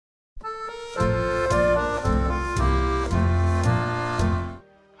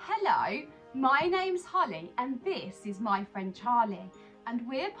My name's Holly and this is my friend Charlie, and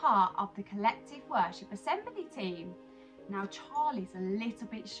we're part of the collective worship assembly team. Now Charlie's a little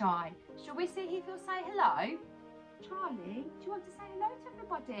bit shy. Shall we see if he'll say hello? Charlie, do you want to say hello to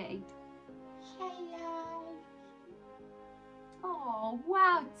everybody? Hello. Oh,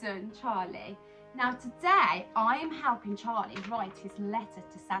 well done, Charlie. Now today I am helping Charlie write his letter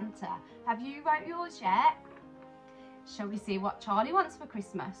to Santa. Have you wrote yours yet? Shall we see what Charlie wants for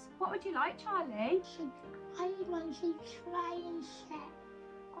Christmas? What would you like, Charlie? I want a train set.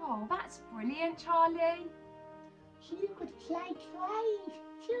 Oh, that's brilliant, Charlie. So you could play trains.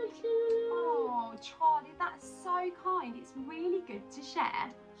 Choo choo. Oh, Charlie, that's so kind. It's really good to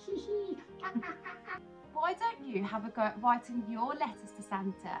share. Why don't you have a go at writing your letters to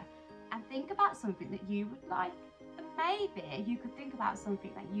Santa and think about something that you would like, and maybe you could think about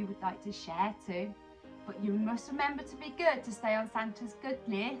something that you would like to share too. But you must remember to be good to stay on Santa's good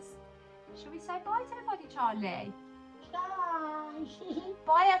list. Shall we say bye to everybody, Charlie? Bye.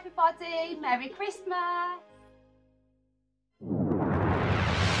 Bye everybody, Merry Christmas.